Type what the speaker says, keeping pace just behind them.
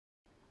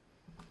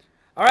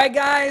Alright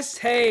guys,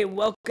 hey,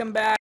 welcome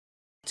back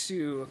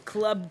to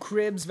Club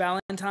Crib's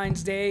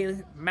Valentine's Day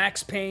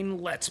Max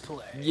Payne Let's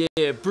Play.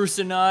 Yeah, Bruce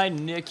and I,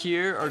 Nick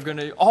here, are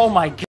gonna... Oh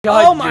my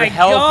god, oh my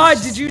god,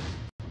 did you...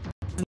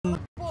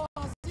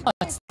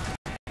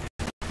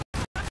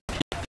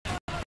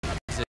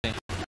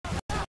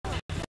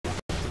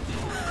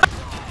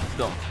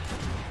 Go.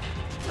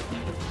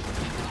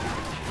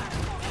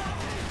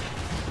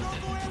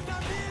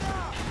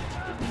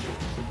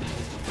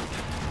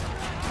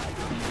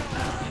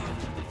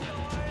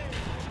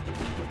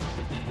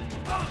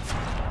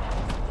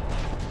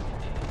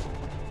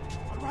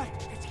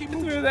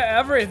 Through the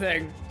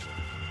everything.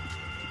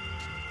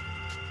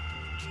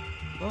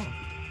 Oh,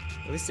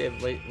 at least they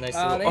have nice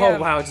little... Oh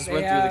wow, it just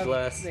went through the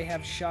glass. They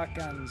have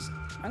shotguns.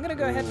 I'm gonna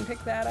go ahead and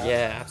pick that up.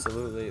 Yeah,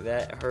 absolutely.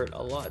 That hurt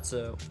a lot,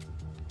 so...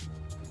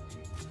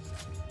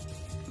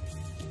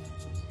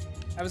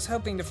 I was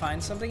hoping to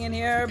find something in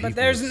here, but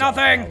there's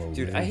nothing!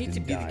 Dude, I hate to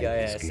be the guy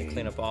that has to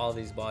clean up all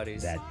these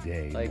bodies. That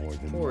day, like, more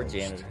than poor most.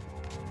 janitor.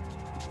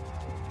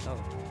 Oh.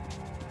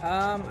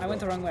 I went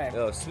the wrong way.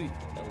 Oh, sweet.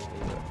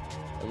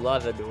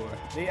 Elevador.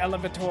 The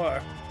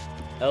elevator.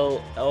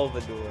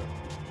 Elvador.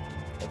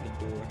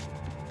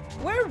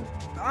 Where?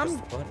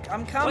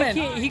 I'm coming.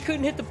 He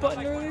couldn't hit the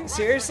button earlier?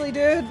 Seriously,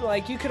 dude?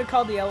 Like, you could have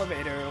called the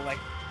elevator, like,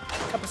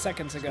 a couple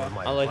seconds ago.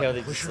 I like how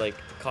they just, like,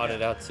 caught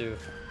it out, too.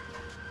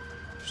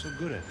 You're so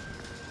good at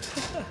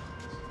it.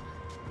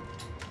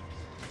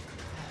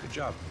 Good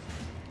job.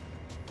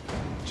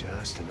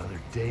 Just another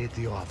day at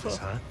the office,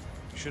 huh?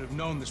 You should have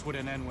known this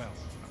wouldn't end well.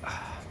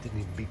 Didn't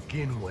even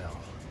begin well.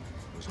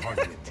 It was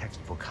hardly a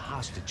textbook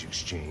hostage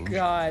exchange.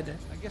 God.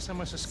 I guess I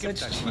must have skipped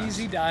Such that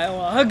cheesy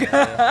dialogue.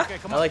 Yeah. Okay,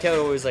 come I on. like how it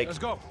always, like, Let's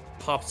go.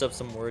 pops up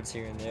some words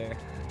here and there.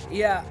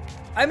 Yeah.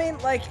 I mean,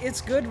 like,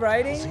 it's good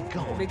writing How's it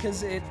going?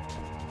 because it,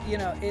 you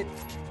know, it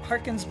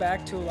harkens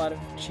back to a lot of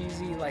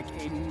cheesy, like,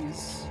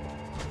 80s,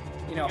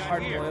 you know,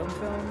 hard-boiled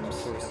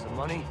films. The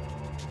money?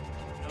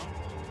 No?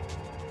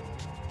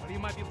 Well, you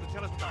might be able to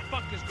tell us what the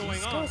fuck is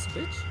going on. Discuss,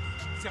 bitch.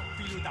 Seu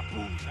filho da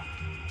puta.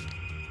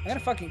 I'm gonna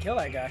fucking kill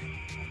that guy.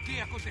 O que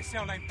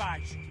aconteceu lá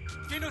embaixo?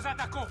 Quem nos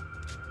atacou?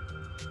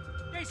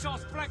 Quem são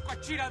os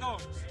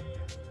franco-atiradores?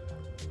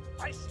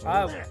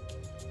 Wow.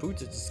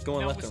 Boots is just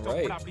going Não left and estou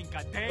right. pra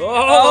brincadeira.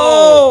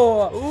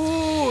 Oh!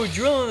 Ooh,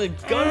 drilling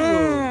the gun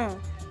wound.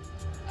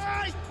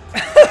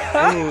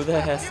 Ooh,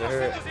 that has to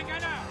hurt. Nos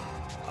enganar.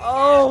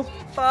 Oh,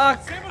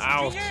 fuck. Temos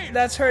Ouch. dinheiro.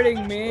 That's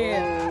hurting me.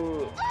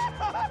 Ooh.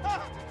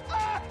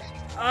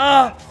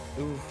 Ah!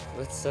 Ooh,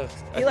 that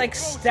sucks. He, like,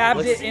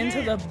 stabbed it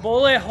into the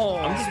bullet hole.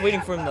 I'm just waiting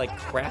for him to, like,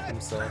 crap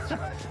himself.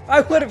 I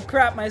would have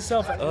crapped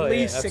myself at Oh, yeah,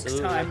 least 6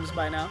 absolutely. times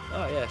by now.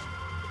 Oh, yeah.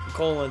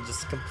 Colon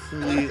just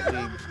completely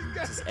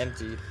just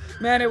emptied.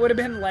 Man, it would have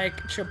been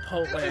like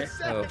Chipotle.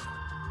 Oh.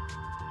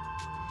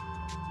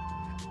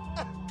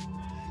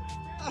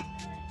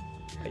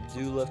 I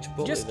do love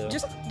Chipotle, though.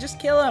 Just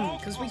kill him,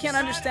 because we can't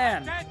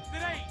understand. Dead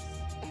today.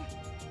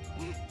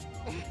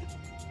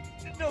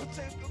 Não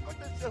sei o que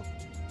aconteceu.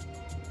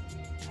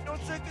 Não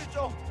sei o que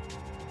sou.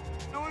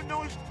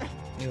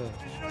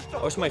 Yeah.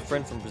 I wish my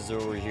friend from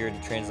Brazil were here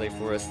to translate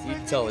for us.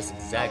 He'd tell us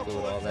exactly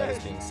what all that is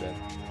being said.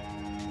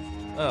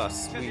 Oh,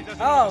 sweet.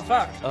 Oh,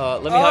 fuck.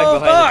 Let me hide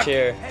behind fuck. the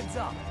chair.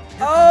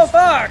 Oh,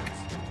 fuck.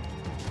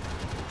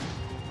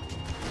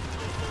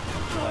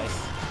 Nice.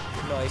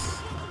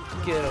 Nice.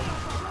 Get him.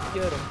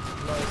 Get him.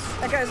 Nice.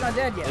 That guy's not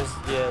dead yet.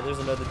 There's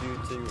another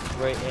dude to your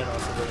right and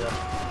also the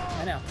left.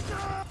 I know.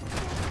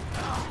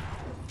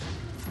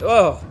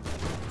 Oh!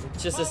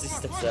 Just as he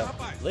steps out.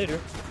 Later.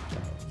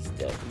 He's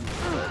dead.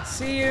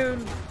 See you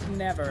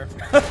never.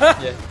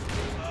 Yeah.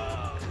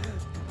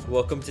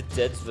 Welcome to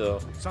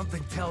Deadsville.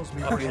 Something tells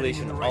me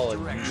Population, all of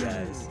you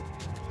guys.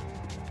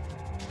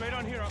 Straight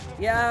on here, Uncle.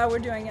 Yeah, we're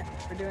doing it.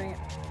 We're doing it.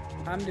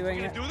 I'm doing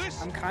You it. gonna do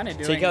this? I'm kind of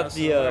doing Take out most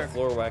of the work.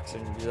 floor waxer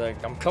and be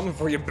like, I'm coming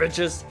for you,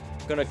 bitches.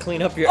 I'm gonna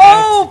clean up your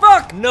Oh,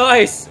 act. fuck!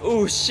 Nice!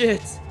 Oh,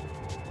 shit! That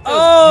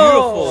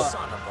Oh! was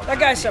beautiful. That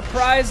guy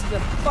surprised the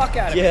fuck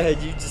out of me. Yeah,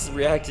 you just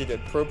reacted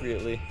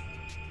appropriately.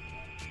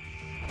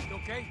 You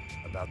okay?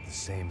 About the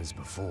same as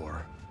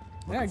before.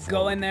 I'm gonna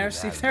go in there,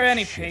 see if there are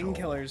any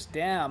painkillers.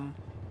 Damn.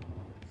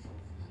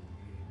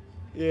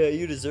 Yeah,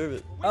 you deserve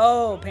it.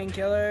 Oh,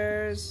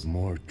 painkillers.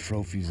 More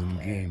trophies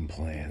and game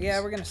plans. Yeah,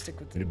 we're gonna stick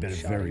with the It had been a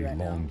shotty very right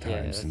long now. Yeah,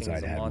 time that since thing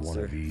was I'd a had one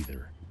monster. of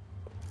either.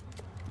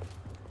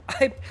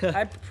 I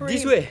pretty.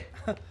 This way.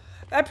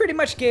 I pretty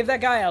much gave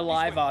that guy a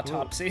live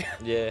autopsy.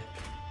 Yeah.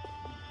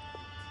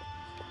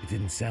 It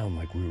didn't sound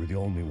like we were the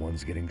only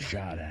ones getting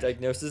shot at.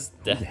 Diagnosis,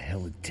 Who the death.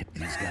 hell had tipped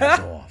these guys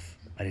off?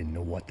 I didn't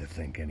know what to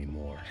think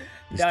anymore.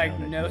 This town had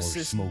more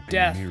Diagnosis: smoke and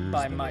death mirrors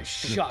by than my a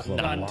strip club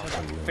shotgun to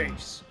locker the room.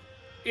 face.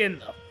 In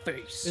the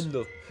face. In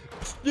the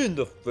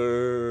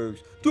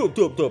face. Dup,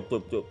 dup, dup,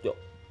 dup, dup, dup.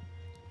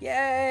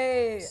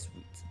 Yay!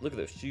 Sweet. Look at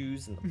those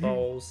shoes and the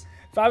balls.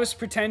 If I was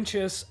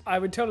pretentious, I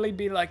would totally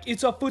be like,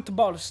 it's a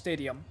football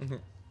stadium.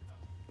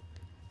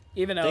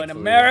 Even though in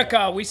Thankfully,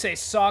 America we say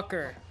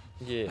soccer.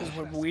 Yeah.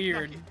 We're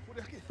weird.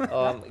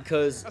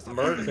 Because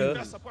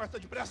America.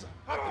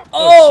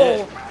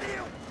 Oh!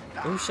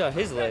 Who shot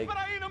his leg?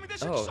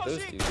 Oh,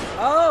 those dudes.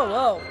 Oh,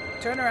 whoa.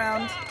 Turn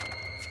around.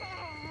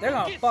 They're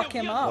gonna fuck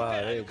him up. Wow,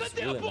 they're just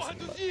really messing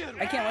him up.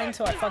 I can't wait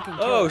until I fucking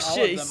kill Oh all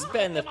shit, he of them.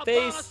 spat in the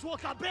face.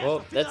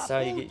 Well, that's how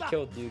you get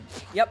killed, dude.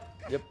 Yep.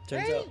 Yep,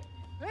 turns out.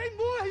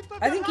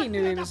 I think he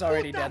knew he was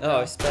already dead, Oh,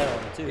 though. he spat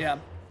on him too. Yeah.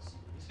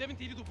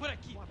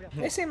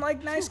 They seem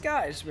like nice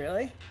guys,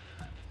 really.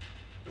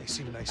 They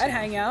seem nice. I'd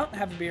hang out,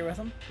 have a beer with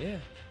them. Yeah.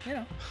 You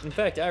know. In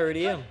fact, I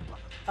already am.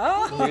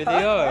 Oh! Here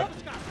they are.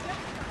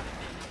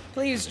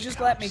 Please, just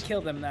let me kill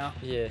them now.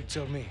 Yeah.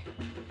 Tell me.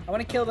 I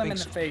want to kill them in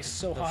the face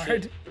so hard.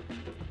 shit.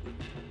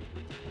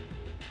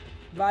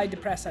 Vai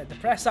depressa,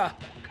 depressa.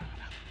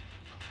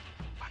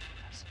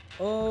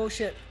 Oh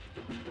shit.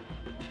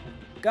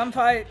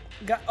 Gunfight.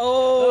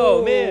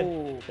 Oh,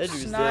 man. That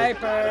dude's dead.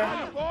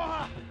 Sniper.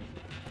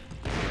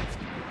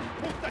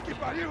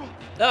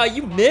 Oh,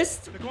 you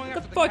missed? What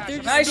the fuck? They're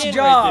just Nice standing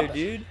job. right there,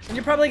 dude. And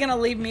you're probably gonna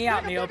leave me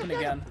out in the open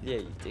again. Yeah,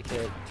 you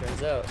dickhead.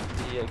 Turns out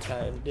he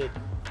kind of did.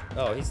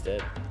 Oh, he's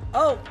dead.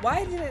 Oh,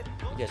 why did it?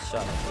 He got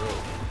shot in the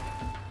throat.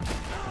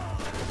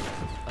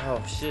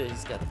 Oh shit,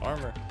 he's got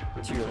armor.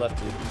 To your left,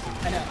 dude.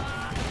 I know.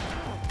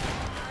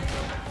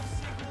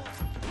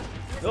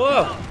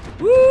 Oh!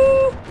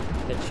 Woo!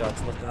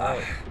 Headshots left and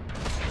right.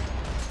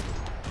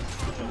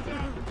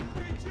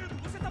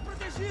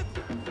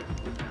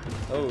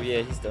 Oh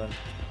yeah, he's done.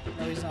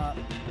 No, he's not.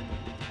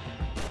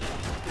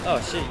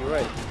 Oh shit, you're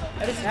right.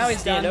 How does he Now he's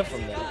stand done. up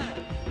from that?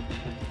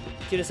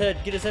 Get his head,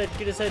 get his head,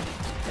 get his head.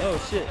 Oh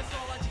shit.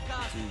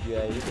 Dude,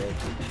 yeah, you're dead.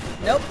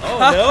 Nope. Oh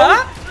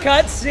no!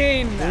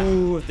 Cutscene.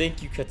 Ooh,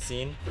 thank you,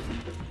 cutscene.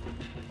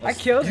 I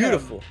killed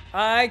beautiful. him.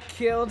 I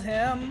killed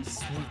him.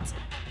 Sweet.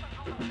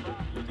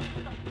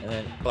 And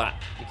then, blah,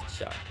 you get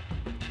shot.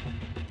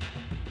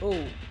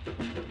 Oh.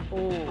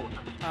 Oh.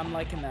 I'm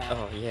liking that.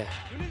 Oh yeah.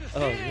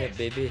 Oh yeah,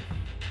 baby.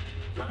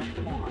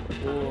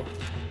 Oh.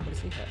 What does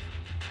he have?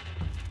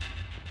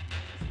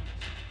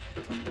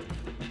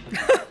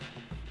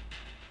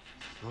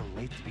 Well,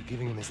 late to be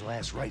giving him his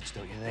last rites,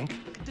 don't you think?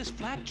 Look at this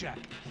flakjack.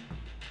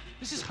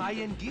 This is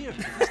high-end gear.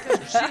 These guys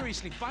are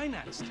seriously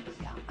financed.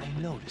 Yeah, I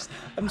noticed.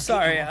 I'm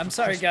sorry,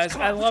 guys.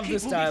 I love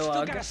this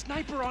dialogue. Still got a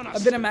sniper on us.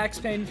 I've been a Max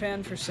Payne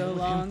fan for so With him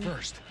long.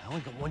 first. I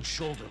only got one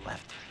shoulder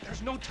left.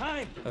 There's no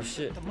time. Oh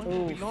shit. The money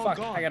will Oh, be long fuck.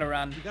 gone. I gotta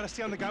run. We gotta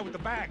stay on the guy with the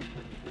bag.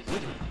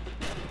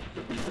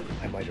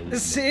 I might have.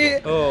 See?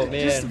 Oh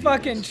man. Just a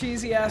fucking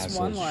cheesy ass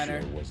Asshole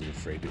one-liner. sure wasn't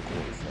afraid to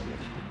quarter from it.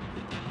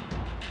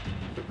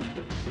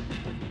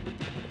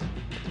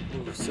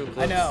 Ooh, we're so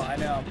close. I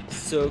know.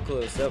 So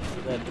close. That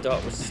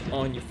dot was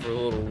on you for a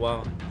little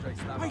while.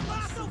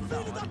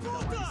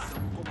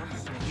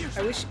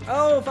 I wish.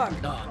 Oh, fuck.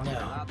 Oh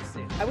no.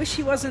 I wish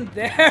he wasn't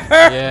there.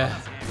 Yeah.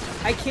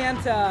 I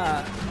can't,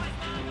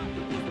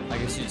 I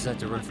guess you just have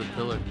to run for the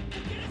pillar.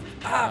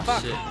 Ah,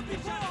 fuck. Shit.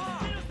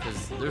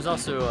 Because there's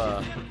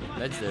also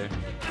meds there.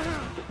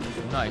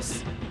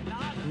 Nice.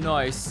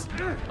 Nice.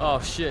 Oh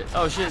shit.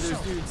 Oh shit, there's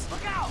dudes.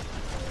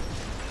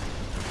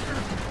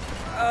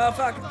 Oh,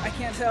 fuck. I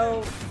can't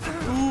tell.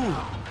 Ooh.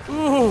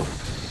 Ooh.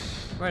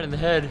 Right in the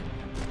head.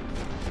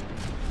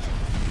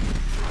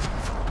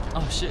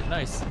 Oh shit,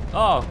 nice.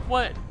 Oh,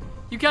 what?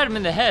 You got him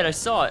in the head, I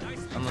saw it.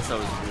 Unless I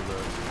was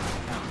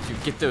reload.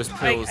 Dude, get those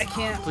pills. I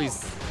can't.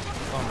 Please.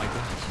 Oh my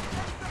gosh.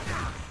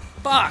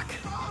 Fuck.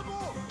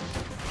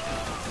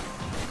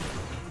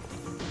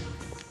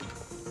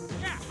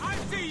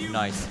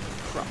 Nice.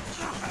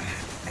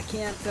 I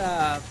can't,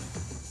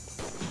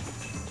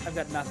 I've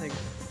got nothing.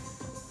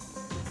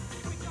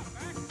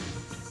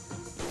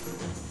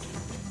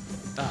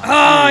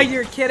 Oh, dude,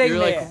 you're kidding you're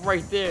me. like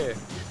right there.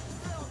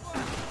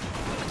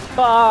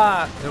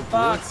 Fuck. No Fuck,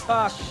 bullets.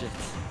 fuck. Shit.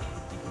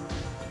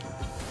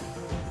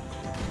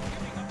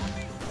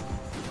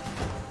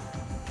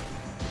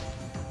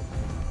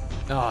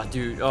 Oh,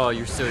 dude. Oh,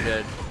 you're so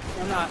dead.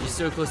 I'm not. You're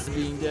so close to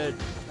being dead.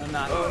 I'm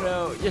not. Oh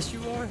no. Yes, you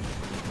are.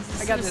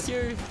 I got so this.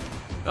 Scary.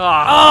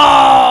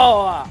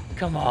 Oh!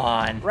 Come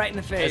on. Right in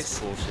the face. That's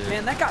bullshit.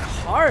 Man, that got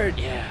hard.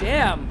 Yeah.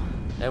 Damn.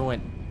 That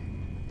went.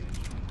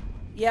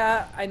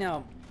 Yeah, I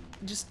know.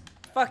 Just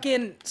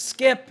fucking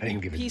skip, I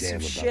didn't give a piece damn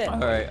of about shit.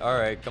 that. All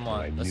right. Come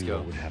I on. Let's knew go.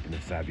 what would happen to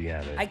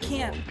Fabiana. if I the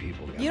can't. wrong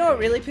people got You know what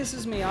paid. really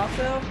pisses me off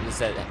though? Just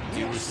that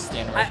dude was just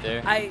standing right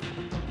there.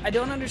 I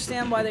don't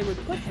understand why they would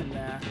put him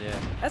there. Yeah.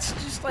 That's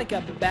just like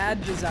a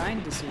bad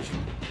design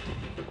decision.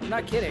 I'm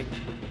not kidding.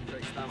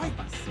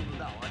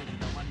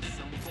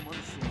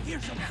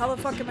 How the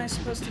fuck am I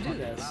supposed to do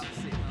this?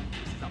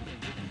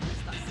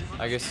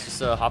 I guess just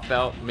hop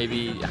out.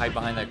 Maybe hide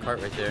behind that cart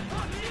right there.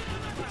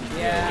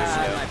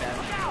 Yeah, There my you bad.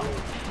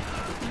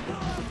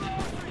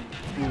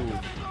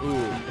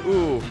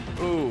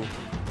 Ooh.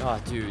 Oh,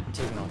 dude,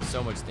 taking on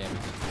so much damage.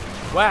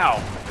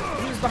 Wow.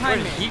 He was Where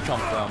behind did me. he come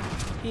from?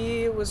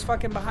 He was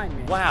fucking behind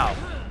me. Wow.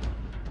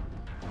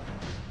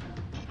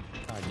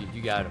 Oh, dude,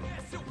 you got him.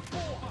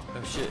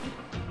 Oh shit.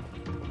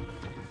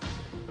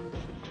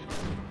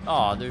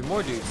 Oh, there are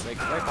more dudes, like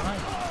right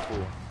behind you.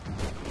 Cool.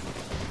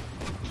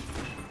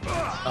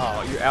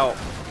 Oh, you're out.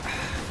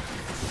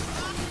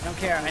 I don't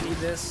care. I need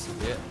this.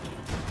 Yeah.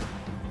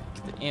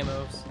 Get the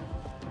ammos.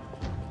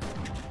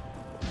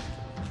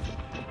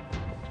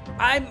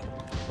 I'm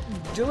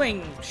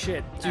doing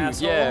shit, Dude,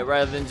 asshole. yeah,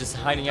 rather than just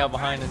hiding out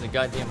behind in the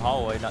goddamn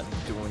hallway, not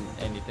doing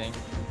anything.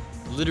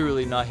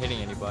 Literally not hitting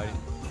anybody.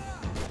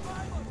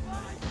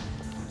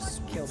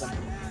 Kill them.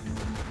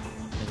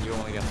 And you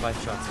only got 5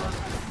 shots left.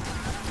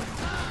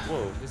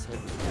 Whoa, his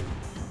head was weird.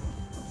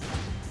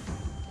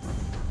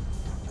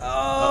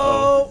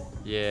 Oh!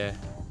 Yeah.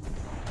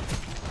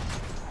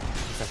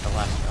 Is that the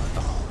last shot?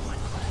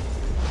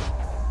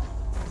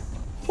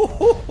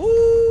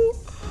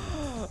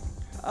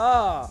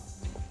 Oh.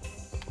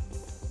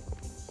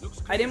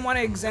 I didn't want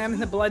to examine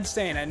the blood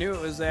stain. I knew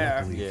it was there.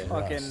 Luckily Yeah. for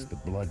us, Fucking. the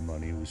blood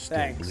money was still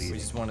Thanks. We bleeding.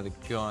 just wanted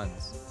the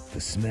guns.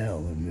 The smell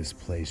in this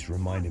place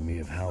reminded me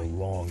of how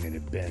long it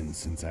had been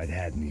since I'd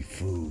had any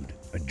food.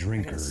 A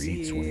drinker Let's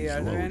eats when see, he's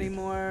are there any loaded.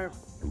 more?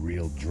 A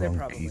real drunk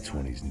probably eats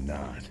when he's not.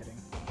 I'm kidding.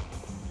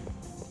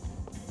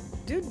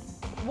 Dude,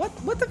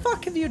 what the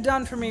fuck have you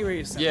done for me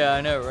recently? Yeah,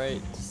 I know,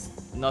 right?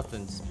 Just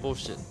nothing. Just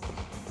bullshit.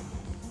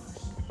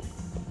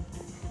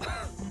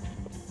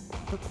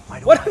 Why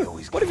do What I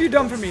always what have you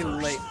done for me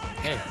late?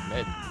 Hey,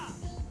 Ned.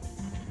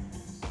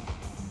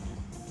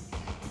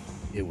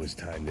 It was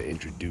time to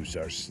introduce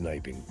our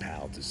sniping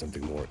pal to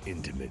something more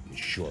intimate and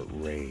short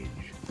range.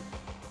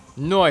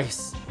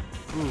 Nice.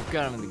 Ooh,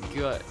 got him in the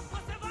gut.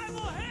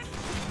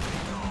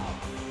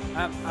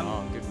 I'm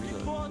Oh, good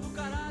reload.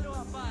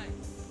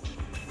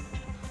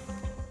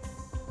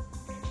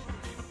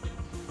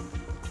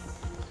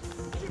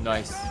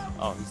 Nice.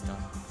 Oh, he's done.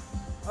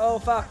 oh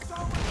fuck.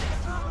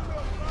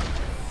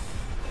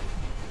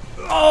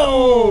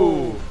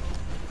 Oh!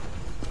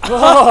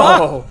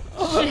 Oh!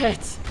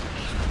 Shit!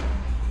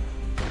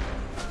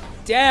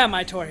 Damn,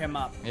 I tore him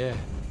up. Yeah.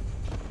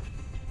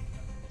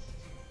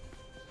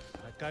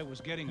 That guy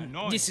was getting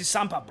annoyed. This is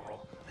Sampa, bro.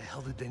 The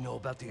hell did they know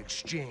about the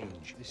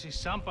exchange? This is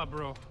Sampa,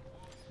 bro.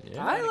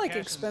 Yeah. I the like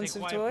castles stay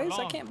expensive quiet for toys.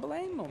 I long. can't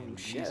blame them.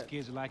 These Shit.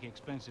 kids like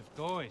expensive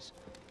toys.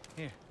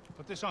 Here,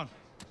 put this on.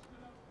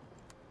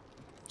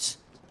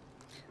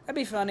 That'd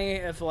be funny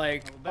if,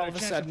 like, better all of a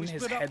chance if sudden we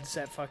his split up.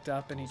 headset fucked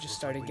up and he just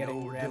started we know getting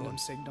what we're random doing.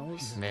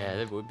 signals. Man,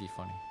 that would be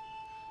funny.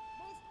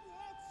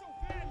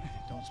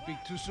 Don't speak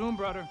too soon,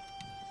 brother.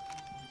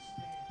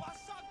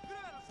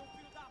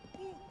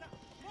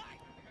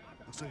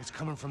 Looks like it's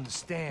coming from the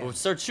stand. Well,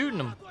 start shooting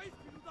him.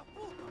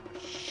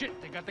 Shit,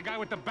 they got the guy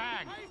with the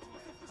bag.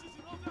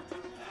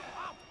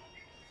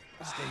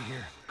 Stay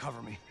here.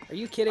 Cover me. Are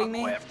you kidding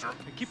me? Hey,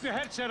 keep your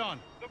headset on.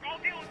 Look, I'll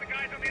deal with the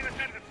guys on the other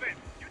side of the fence.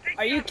 You take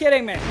Are you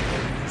kidding me?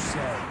 You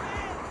say.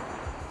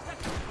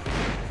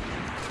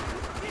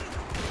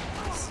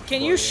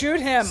 Can you shoot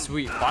him?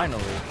 Sweet,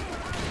 finally.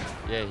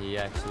 Yeah, he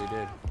actually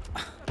did.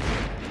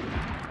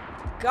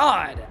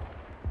 God.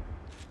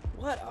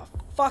 What a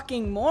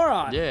fucking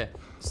moron. Yeah,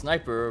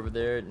 sniper over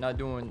there, not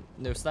doing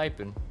no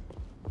sniping.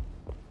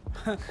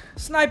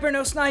 Sniper,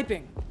 no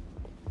sniping.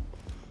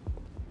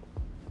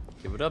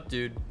 Give it up,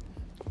 dude.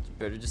 You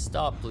better just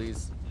stop,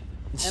 please.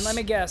 And let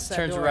me guess, that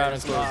Turns door around and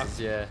is closes. locked.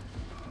 Yeah.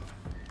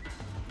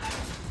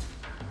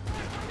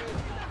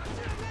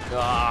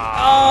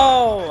 Ah,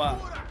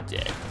 Oh!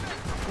 dead.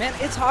 Man,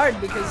 it's hard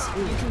because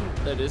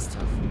That is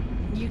tough.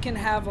 you can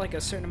have like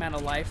a certain amount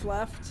of life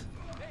left.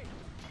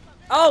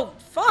 Oh,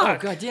 fuck! Oh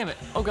god damn it!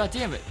 Oh god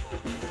damn it!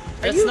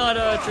 That's you- not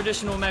a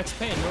traditional Max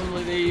Payne.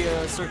 Normally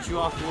they search you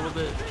off a little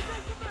bit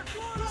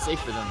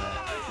safer than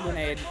that.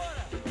 Grenade.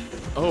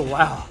 Oh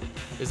wow!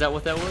 Is that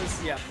what that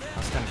was? Yeah. I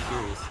was kind of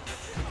curious.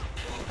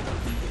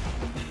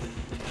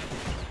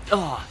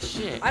 Oh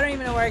shit! I don't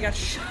even know where I got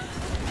shot.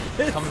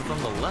 Coming from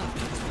the left.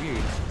 That's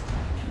weird.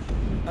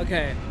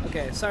 Okay,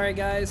 sorry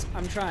guys,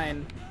 I'm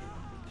trying.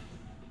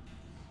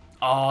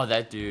 Oh,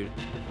 that dude.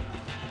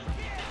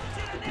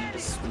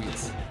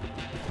 Sweet.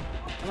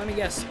 Let me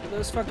guess,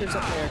 those fuckers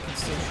up there can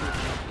still shoot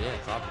me. Yeah,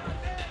 probably.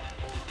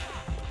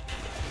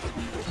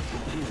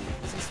 Ooh,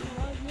 is he still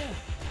alive?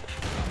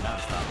 Yeah. No,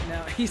 it's not.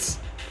 No,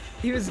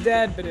 he was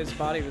dead, but his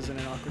body was in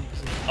an awkward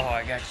position. Oh,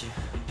 I got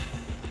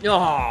you.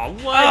 Oh,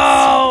 what?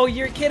 Oh,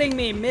 you're kidding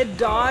me,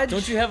 mid-dodge?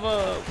 Don't you have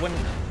a one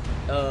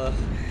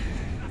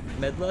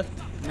med left?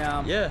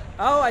 No. Yeah.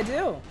 Oh, I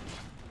do.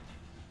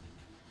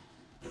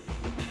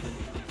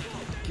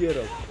 Get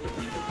him.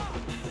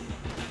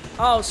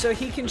 Oh, so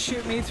he can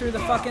shoot me through the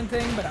fucking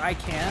thing, but I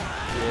can't?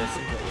 Yeah,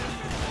 seems like it.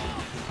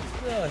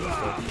 Oh, he's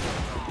dead.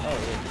 Oh,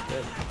 yeah, he's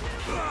dead.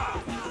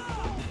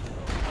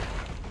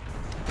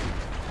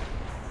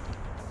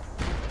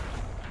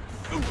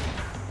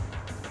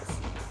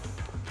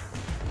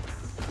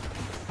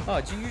 Oh,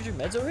 did you use your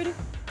meds already?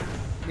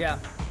 Yeah.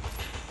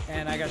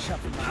 And I got shot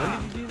from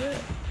behind. When did you do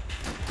that?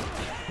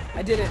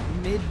 I did it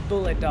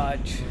mid-bullet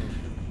dodge.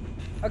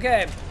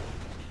 Okay.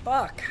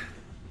 Fuck.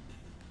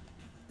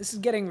 This is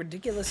getting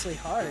ridiculously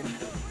hard.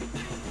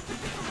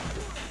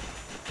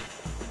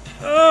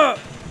 Ugh!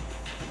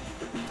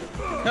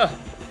 Huh.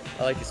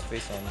 I like his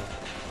face on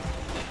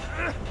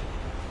there.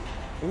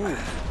 Ooh.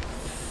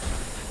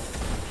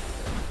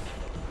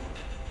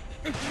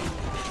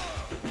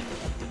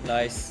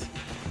 Nice.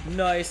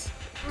 Nice.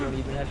 Don't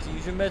even have to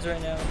use your meds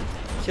right now.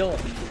 Kill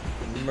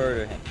him.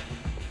 Murder him.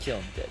 Kill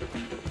him dead.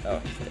 Oh,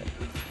 he's dead.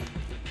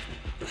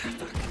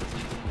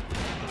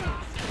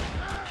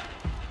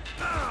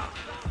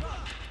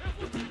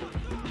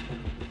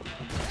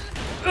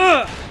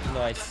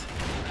 Nice.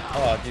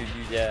 Oh, dude,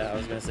 yeah, I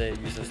was gonna say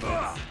use those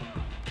things.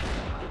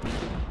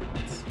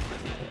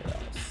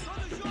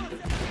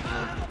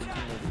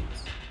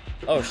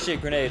 Oh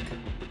shit, grenade.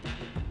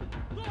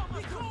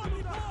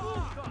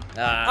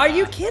 Ah, Are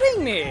you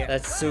kidding me?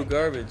 that's so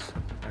garbage.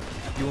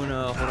 You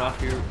wanna hold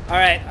off here? All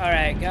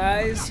right,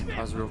 guys.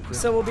 Pause real quick.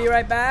 So we'll be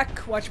right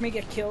back. Watch me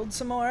get killed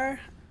some more.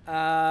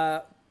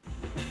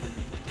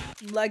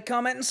 Like,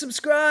 comment, and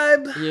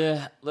subscribe.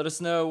 Yeah, let us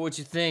know what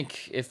you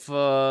think. If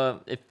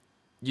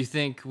you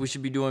think we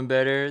should be doing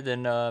better,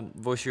 then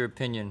voice your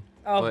opinion.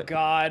 Oh But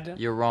God.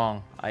 you're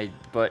wrong.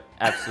 But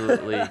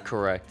absolutely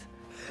correct.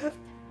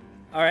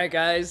 All right,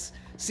 guys.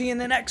 See you in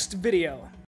the next video.